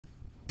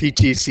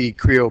PTC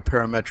Creo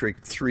Parametric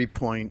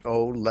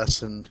 3.0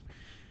 Lesson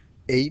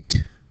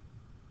 8,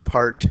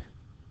 Part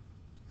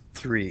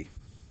 3.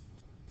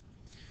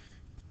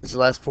 This is the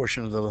last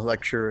portion of the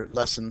lecture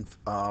lesson.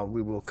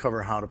 We will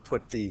cover how to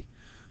put the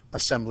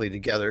assembly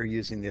together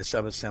using the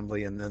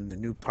subassembly and then the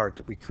new part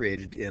that we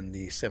created in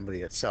the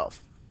assembly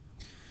itself.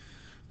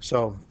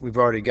 So we've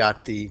already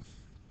got the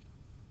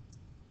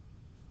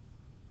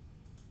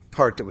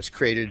part that was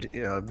created,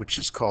 which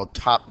is called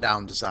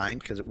top-down design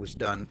because it was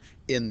done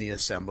in the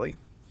assembly.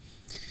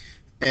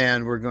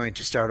 And we're going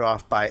to start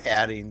off by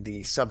adding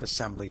the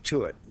subassembly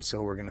to it.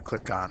 So we're going to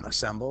click on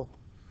Assemble.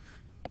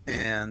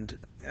 And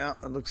yeah,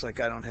 it looks like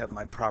I don't have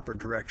my proper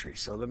directory.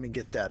 So let me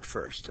get that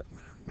first.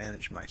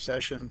 Manage my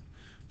session,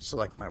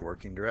 select my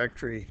working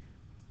directory,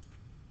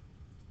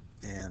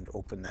 and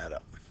open that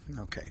up.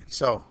 Okay,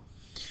 so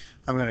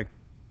I'm going to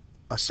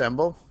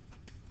assemble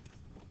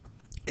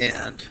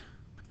and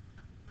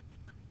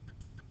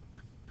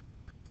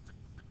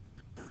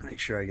make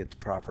sure I get the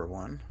proper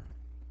one.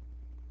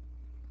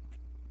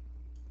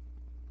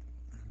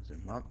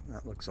 Zoom up.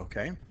 That looks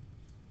okay.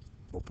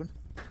 Open.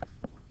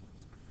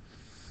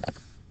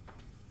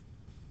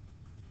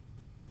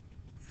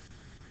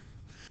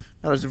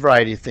 Now there's a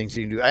variety of things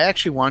you can do. I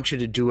actually want you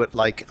to do it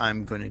like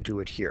I'm going to do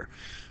it here.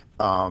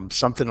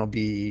 Something will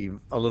be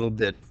a little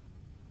bit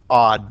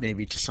odd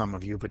maybe to some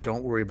of you, but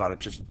don't worry about it.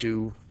 Just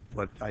do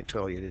what I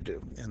tell you to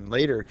do. And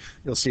later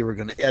you'll see we're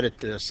going to edit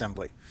the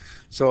assembly.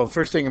 So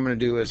first thing I'm going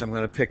to do is I'm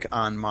going to pick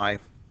on my,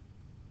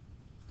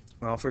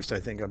 well, first I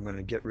think I'm going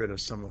to get rid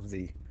of some of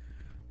the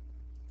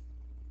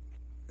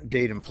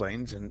datum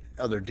planes and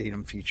other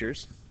datum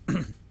features.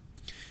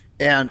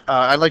 And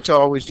I like to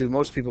always do,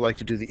 most people like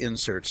to do the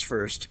inserts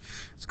first.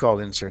 It's called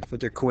inserts, but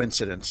they're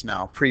coincidence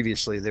now.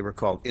 Previously they were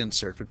called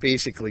insert, but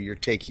basically you're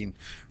taking,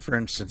 for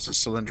instance, a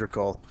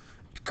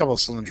couple of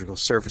cylindrical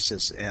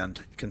surfaces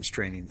and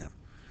constraining them.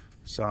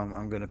 So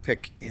I'm going to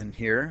pick in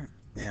here,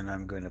 and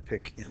I'm going to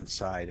pick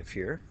inside of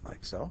here,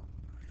 like so.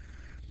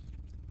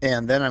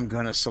 And then I'm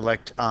going to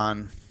select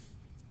on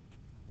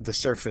the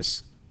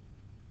surface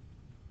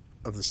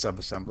of the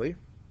subassembly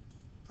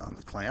on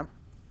the clamp,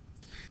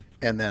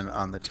 and then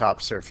on the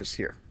top surface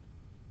here.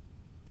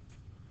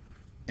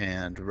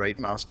 And right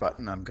mouse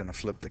button, I'm going to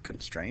flip the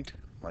constraint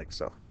like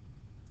so.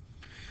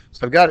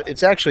 So I've got it,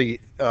 it's actually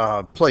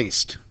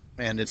placed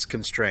and it's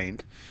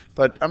constrained,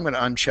 but I'm going to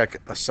uncheck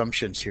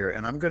assumptions here,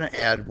 and I'm going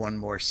to add one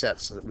more set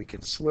so that we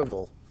can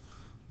swivel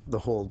the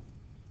whole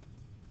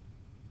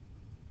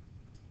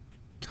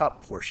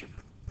top portion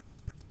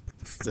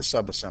of the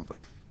subassembly.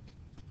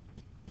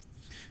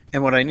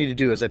 And what I need to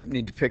do is I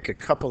need to pick a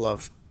couple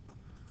of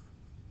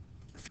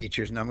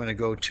features, and I'm going to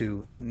go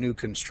to New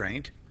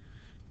Constraint,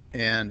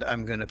 and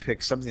I'm going to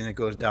pick something that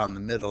goes down the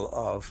middle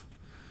of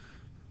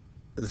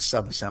the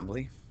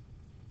subassembly,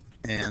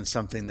 and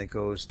something that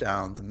goes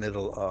down the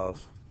middle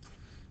of,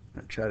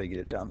 I'll try to get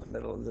it down the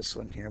middle of this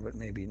one here, but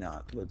maybe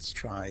not. Let's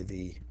try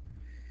the,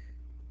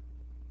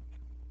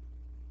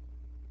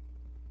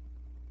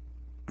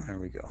 there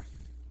we go.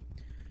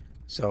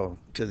 So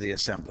to the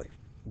assembly.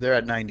 They're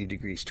at 90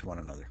 degrees to one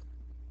another.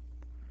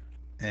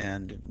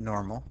 And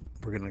normal,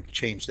 we're going to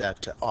change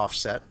that to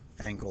offset,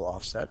 angle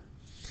offset.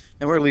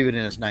 And we're leaving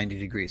it as 90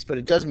 degrees. But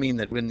it does mean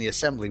that in the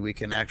assembly we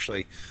can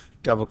actually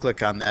double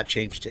click on that,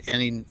 change to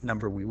any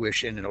number we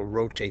wish, and it'll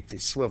rotate the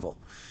swivel.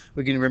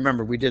 We can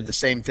remember we did the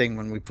same thing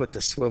when we put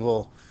the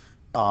swivel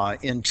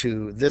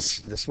into the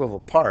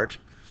swivel part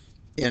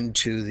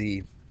into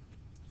the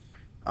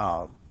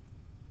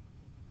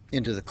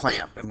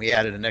clamp, and we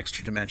added an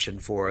extra dimension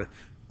for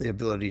the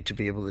ability to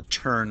be able to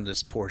turn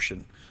this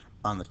portion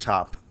on the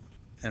top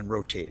and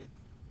rotate it.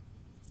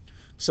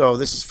 So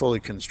this is fully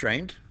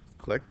constrained.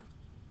 Click.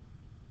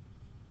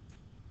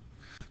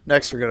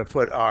 Next, we're going to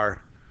put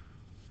our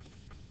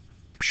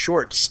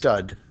short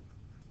stud.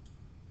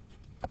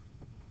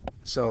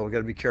 So we've got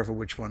to be careful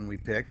which one we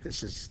pick.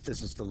 This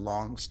is the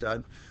long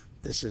stud.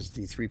 This is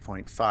the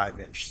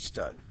 3.5-inch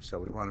stud. So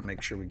we want to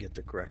make sure we get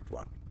the correct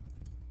one.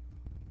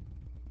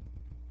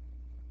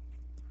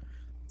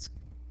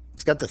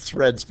 It's got the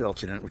threads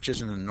built in it, which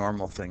isn't a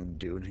normal thing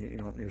to do. You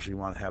don't usually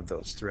want to have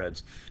those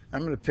threads.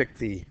 I'm going to pick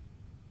the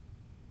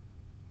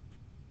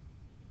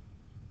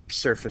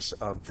surface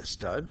of the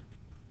stud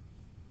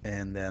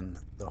and then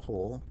the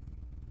hole.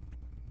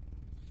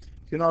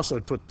 You can also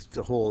put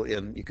the hole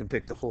in, you can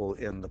pick the hole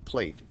in the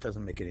plate. It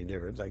doesn't make any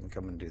difference. I can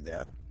come and do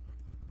that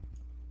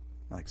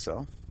like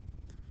so.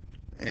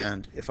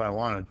 And if I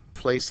want to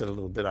place it a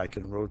little bit, I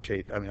can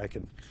rotate, I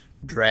can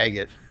drag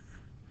it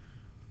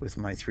with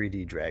my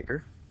 3D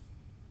dragger.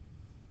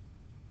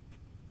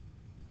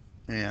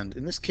 And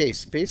in this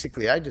case,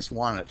 basically, I just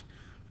want it,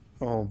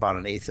 about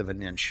 1/8 of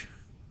an inch.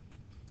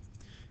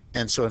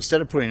 And so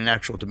instead of putting an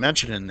actual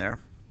dimension in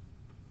there,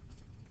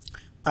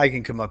 I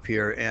can come up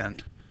here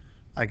and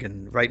I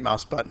can right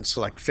mouse button,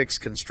 select Fix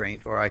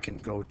Constraint, or I can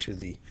go to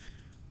the,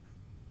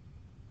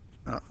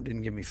 oh,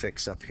 didn't give me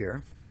fix up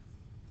here.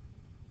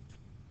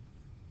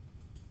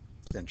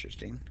 It's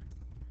interesting.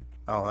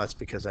 Oh, that's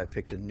because I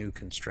picked a new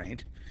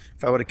constraint.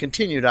 If I would have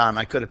continued on,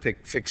 I could have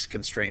picked fixed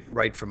constraint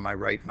right from my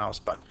right mouse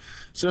button.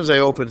 As soon as I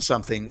open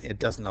something, it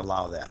doesn't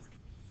allow that.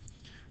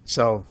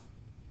 So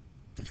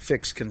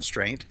fixed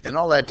constraint, and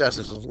all that does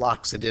is it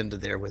locks it into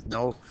there with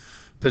no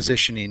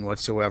positioning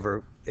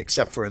whatsoever,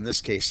 except for in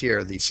this case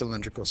here, the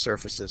cylindrical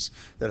surfaces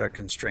that are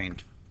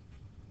constrained.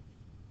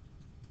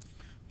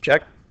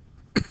 Check.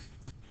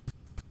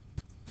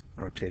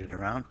 Rotate it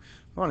around.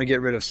 If I want to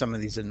get rid of some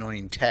of these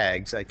annoying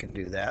tags, I can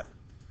do that.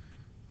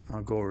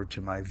 I'll go over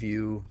to my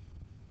view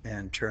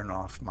and turn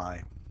off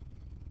my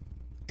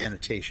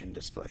annotation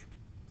display.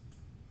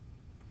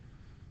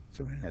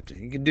 So we have to,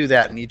 you can do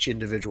that in each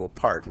individual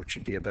part, which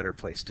would be a better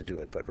place to do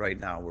it, but right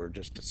now we're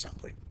just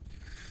assembling.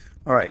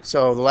 All right,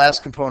 so the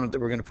last component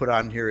that we're going to put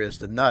on here is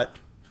the nut.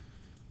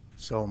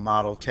 So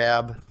model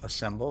tab,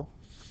 assemble,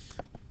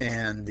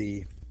 and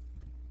the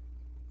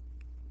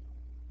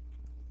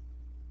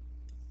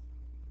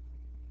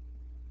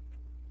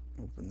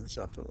open this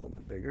up a little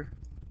bit bigger.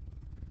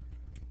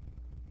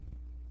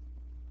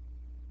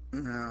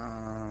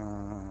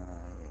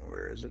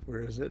 Where is it?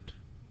 Where is it?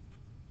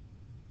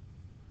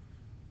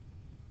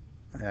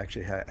 I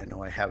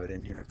know I have it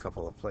in here a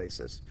couple of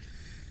places.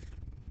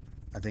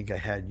 I think I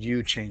had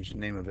you change the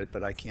name of it,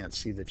 but I can't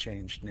see the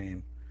changed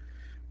name.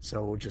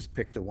 So we'll just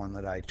pick the one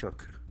that I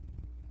took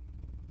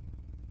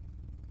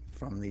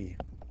from the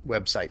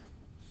website.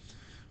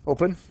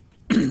 Open.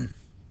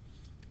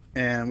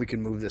 And we can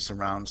move this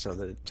around so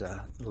that it's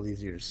a little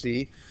easier to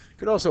see.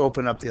 Could also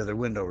open up the other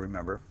window,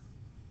 remember.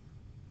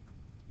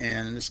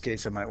 And in this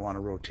case, I might want to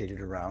rotate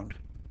it around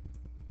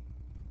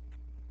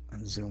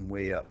and zoom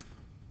way up.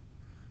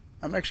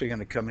 I'm actually going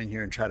to come in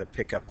here and try to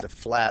pick up the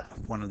flat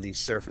of one of these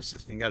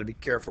surfaces. You got to be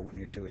careful when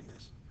you're doing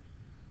this.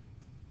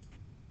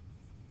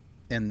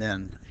 And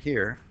then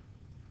here,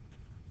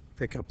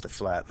 pick up the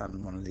flat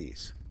on one of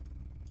these.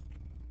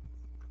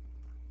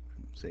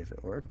 See if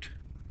it worked.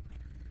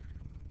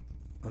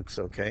 Looks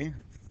okay.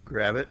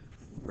 Grab it,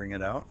 bring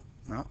it out.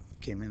 Well,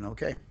 came in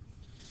okay.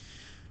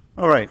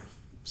 All right,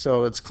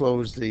 so let's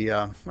close the,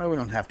 well, we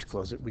don't have to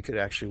close it. We could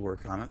actually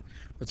work on it.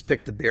 Let's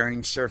pick the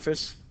bearing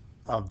surface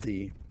of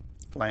the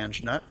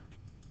flange nut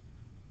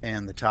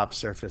and the top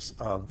surface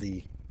of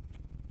the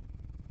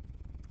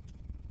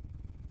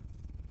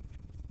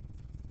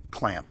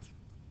clamp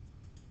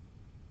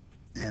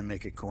and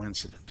make it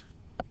coincident.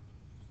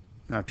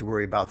 Don't have to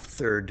worry about the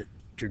third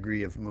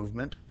degree of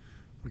movement.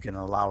 We can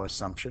allow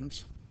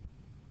assumptions.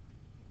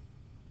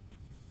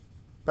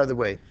 By the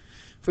way,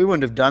 if we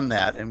wouldn't have done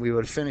that and we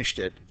would have finished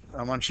it,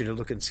 I want you to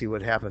look and see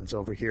what happens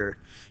over here.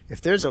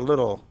 If there's a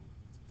little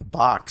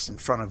box in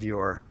front of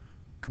your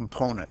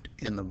component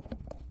in the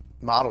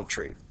model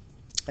tree,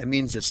 it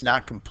means it's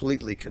not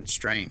completely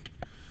constrained.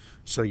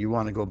 So you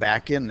want to go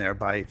back in there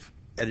by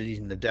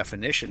editing the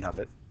definition of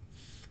it.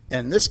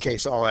 And in this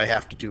case, all I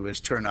have to do is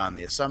turn on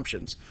the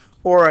assumptions,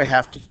 or I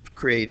have to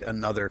create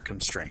another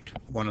constraint,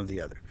 one or the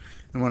other.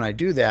 And when I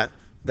do that,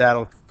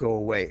 that'll go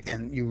away.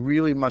 And you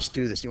really must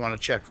do this. You want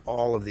to check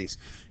all of these.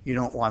 You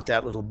don't want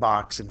that little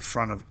box in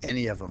front of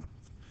any of them.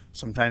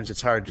 Sometimes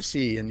it's hard to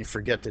see and you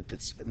forget that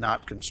it's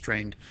not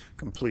constrained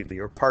completely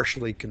or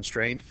partially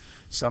constrained.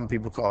 Some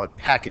people call it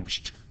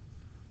packaged.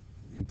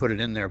 You put it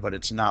in there, but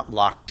it's not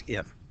locked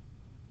in.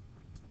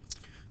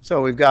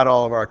 So we've got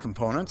all of our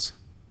components.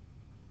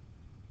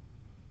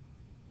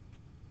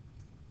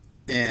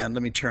 And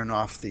let me turn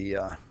off the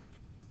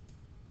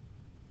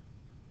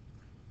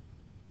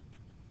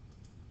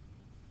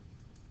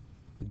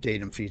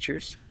datum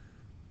features.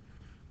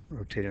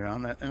 Rotate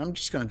around that. And I'm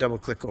just going to double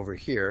click over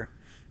here.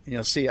 And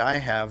you'll see I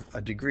have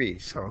a degree.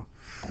 So,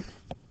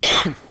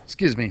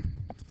 excuse me,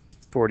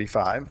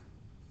 45.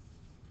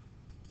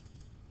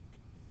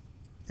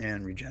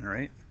 And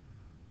regenerate.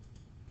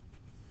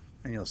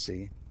 And you'll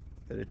see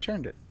that it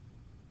turned it.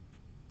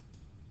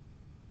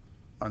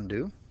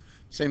 Undo.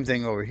 Same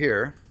thing over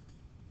here.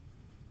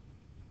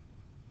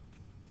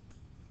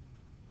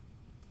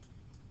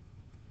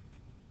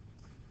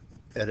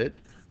 Edit.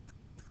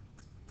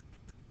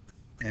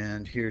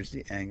 And here's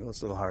the angle.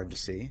 It's a little hard to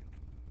see.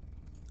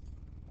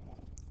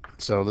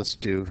 So let's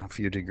do a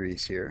few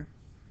degrees here.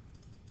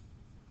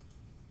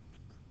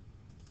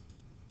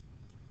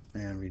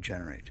 And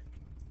regenerate.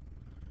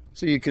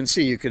 So you can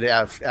see you could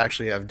have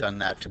actually have done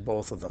that to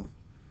both of them.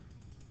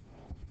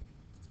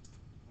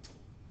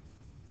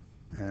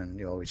 And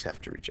you always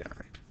have to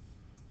regenerate.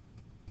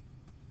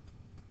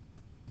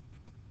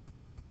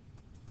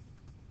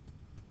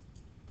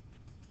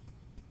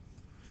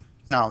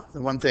 Now,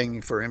 the one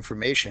thing for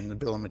information, the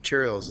bill of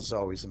materials is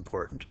always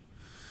important.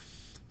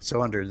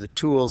 So under the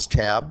Tools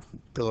tab,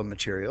 Bill of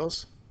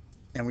Materials,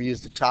 and we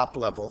use the top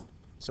level,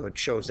 so it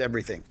shows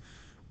everything,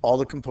 all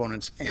the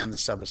components and the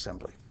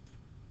subassembly.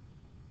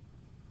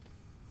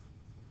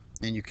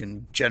 And you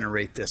can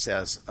generate this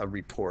as a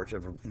report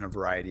in a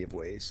variety of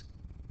ways.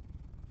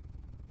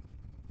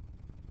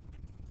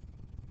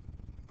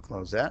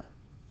 Close that.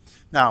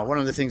 Now, one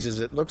of the things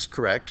is it looks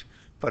correct,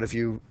 but if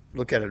you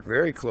look at it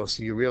very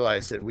closely, you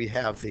realize that we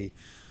have the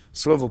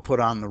swivel put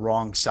on the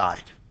wrong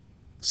side.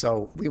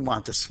 So we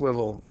want to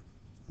swivel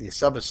the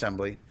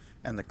subassembly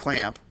and the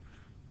clamp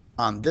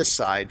on this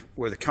side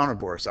where the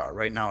counterbores are.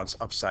 Right now it's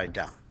upside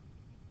down.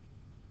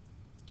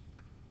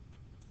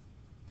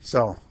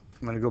 So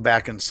I'm going to go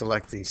back and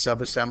select the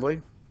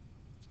subassembly,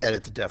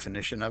 edit the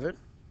definition of it,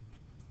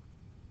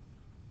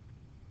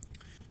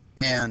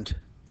 and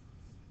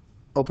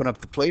open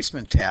up the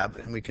placement tab,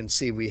 and we can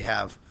see we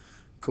have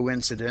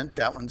coincident.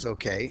 That one's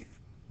okay.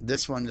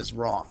 This one is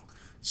wrong.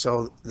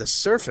 So the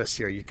surface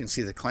here, you can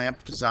see the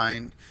clamp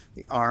design,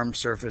 the arm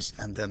surface,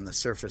 and then the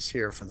surface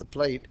here for the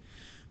plate.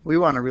 We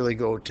want to really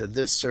go to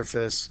this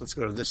surface. Let's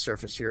go to this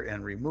surface here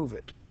and remove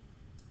it.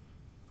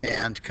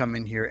 And come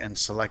in here and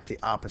select the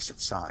opposite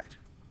side.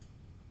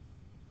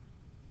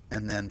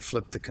 And then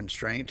flip the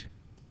constraint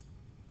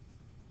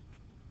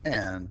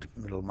and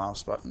middle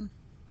mouse button.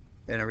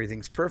 And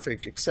everything's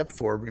perfect except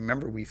for,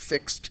 remember, we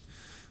fixed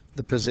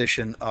the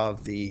position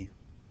of the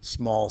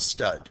small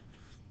stud,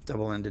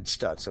 double-ended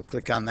stud. So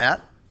click on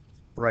that,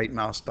 right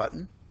mouse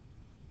button,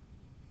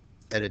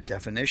 edit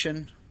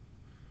definition,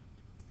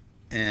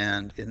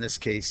 and in this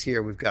case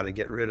here we've got to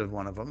get rid of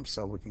one of them,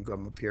 so we can go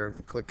up here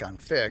and click on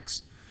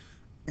fix,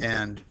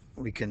 and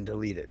we can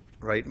delete it.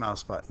 Right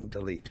mouse button,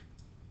 delete,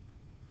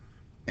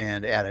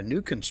 and add a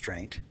new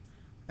constraint,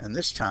 and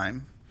this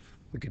time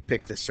we could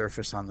pick the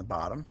surface on the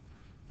bottom,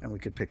 and we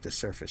could pick the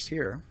surface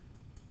here,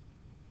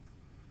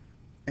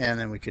 and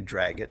then we could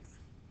drag it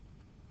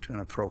to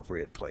an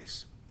appropriate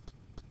place.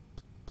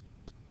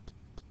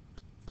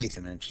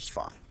 1/8 inch is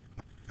fine.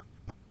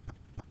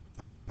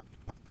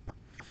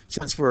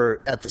 Since we're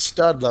at the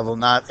stud level,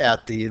 not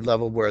at the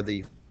level where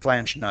the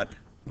flange nut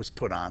was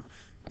put on,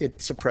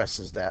 it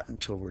suppresses that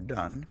until we're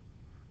done.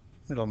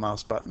 Middle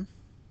mouse button,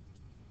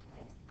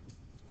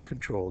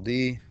 Control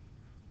D,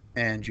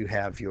 and you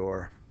have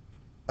your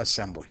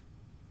assembly.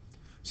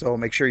 So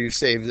make sure you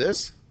save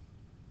this.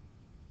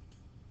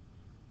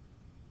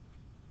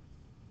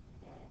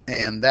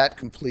 And that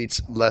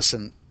completes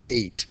lesson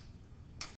 8.